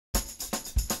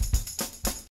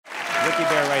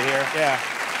WikiBear right here. Yeah.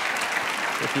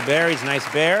 WikiBear, he's a nice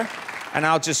bear. And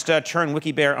I'll just turn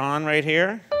WikiBear on right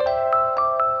here.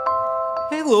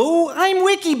 Hello, I'm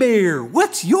WikiBear.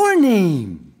 What's your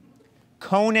name?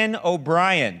 Conan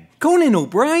O'Brien. Conan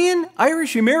O'Brien,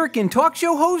 Irish-American talk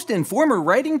show host and former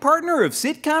writing partner of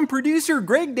sitcom producer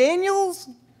Greg Daniels?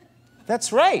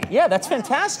 That's right. Yeah, that's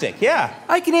fantastic. Yeah.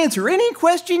 I can answer any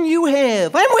question you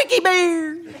have. I'm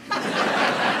WikiBear.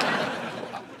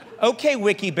 Okay,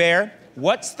 WikiBear,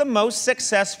 what's the most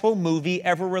successful movie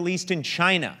ever released in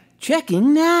China?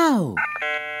 Checking now.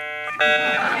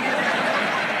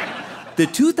 The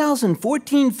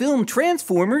 2014 film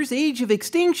Transformers: Age of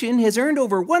Extinction has earned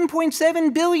over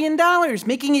 $1.7 billion,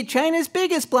 making it China's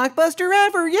biggest blockbuster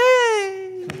ever.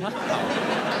 Yay!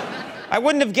 I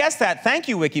wouldn't have guessed that. Thank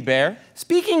you, WikiBear.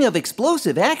 Speaking of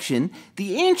explosive action,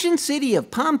 the ancient city of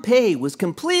Pompeii was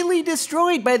completely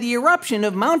destroyed by the eruption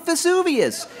of Mount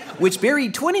Vesuvius, which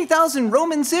buried 20,000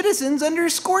 Roman citizens under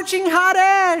scorching hot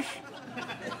ash.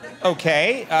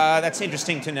 Okay, that's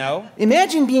interesting to know.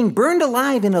 Imagine being burned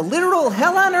alive in a literal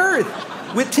hell on earth,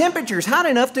 with temperatures hot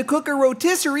enough to cook a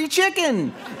rotisserie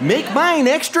chicken. Make mine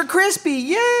extra crispy,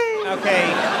 yay!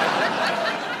 Okay.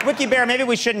 WikiBear, maybe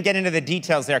we shouldn't get into the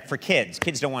details there for kids.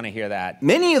 Kids don't want to hear that.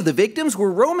 Many of the victims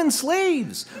were Roman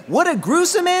slaves. What a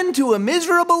gruesome end to a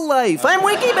miserable life. I'm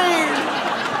WikiBear!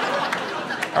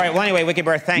 All right, well, anyway,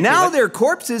 WikiBear, thank you. Now their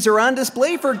corpses are on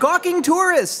display for gawking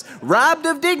tourists, robbed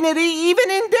of dignity even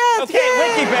in death. Okay,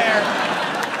 yay!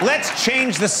 WikiBear, let's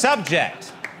change the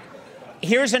subject.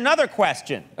 Here's another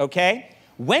question, okay?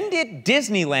 When did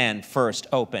Disneyland first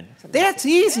open? That's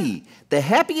easy. The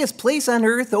happiest place on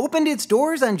earth opened its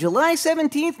doors on July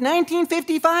 17th,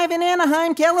 1955 in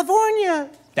Anaheim,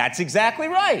 California. That's exactly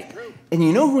right. And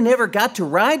you know who never got to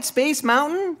ride Space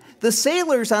Mountain? The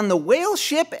sailors on the whale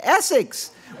ship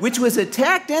Essex, which was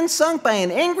attacked and sunk by an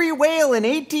angry whale in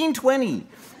 1820.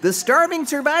 The starving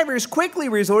survivors quickly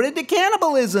resorted to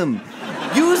cannibalism,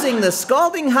 using the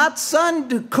scalding hot sun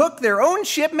to cook their own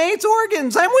shipmates'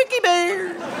 organs. I'm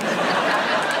WikiBear.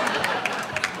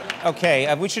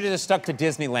 Okay, we should have just stuck to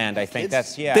Disneyland, I think.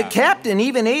 That's, yeah. The captain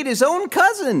even ate his own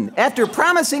cousin after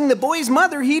promising the boy's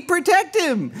mother he'd protect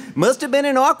him. Must have been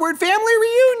an awkward family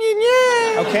reunion,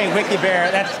 yeah. Okay,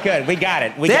 WikiBear, that's good. We got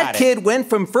it. That kid went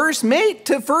from first mate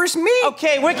to first meet.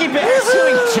 Okay, WikiBear's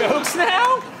doing jokes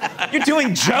now? You're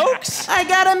doing jokes? I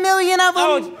got 1 million of them.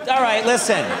 Oh, all right,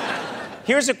 listen.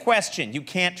 Here's a question. You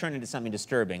can't turn into something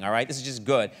disturbing, all right? This is just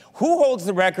good. Who holds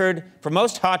the record for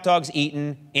most hot dogs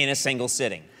eaten in a single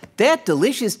sitting? That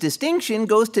delicious distinction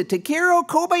goes to Takeru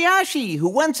Kobayashi, who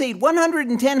once ate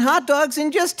 110 hot dogs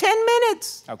in just 10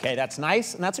 minutes. Okay, that's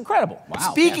nice, and that's incredible. Wow.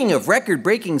 Speaking of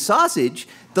record-breaking sausage,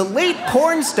 the late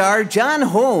porn star John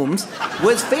Holmes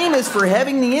was famous for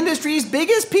having the industry's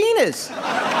biggest penis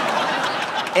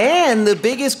and the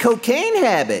biggest cocaine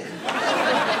habit.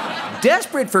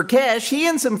 Desperate for cash, he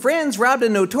and some friends robbed a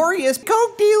notorious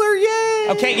coke dealer, yay!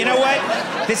 Okay, you know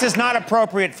what? This is not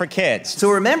appropriate for kids. So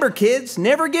remember, kids,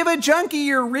 never give a junkie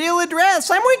your real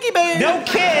address. I'm WikiBear. No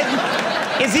kid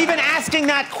is even asking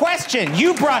that question.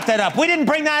 You brought that up. We didn't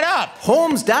bring that up.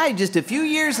 Holmes died just a few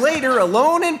years later,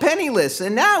 alone and penniless,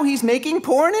 and now he's making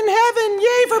porn in heaven.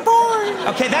 Yay for porn!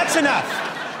 Okay, that's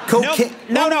enough.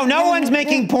 No one's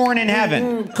making porn in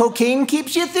heaven. Cocaine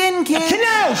keeps you thin, kids.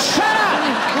 No, shut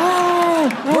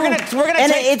up! We're gonna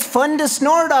and it's fun to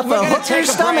snort off a hooker's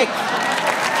stomach.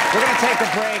 We're gonna take a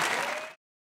break.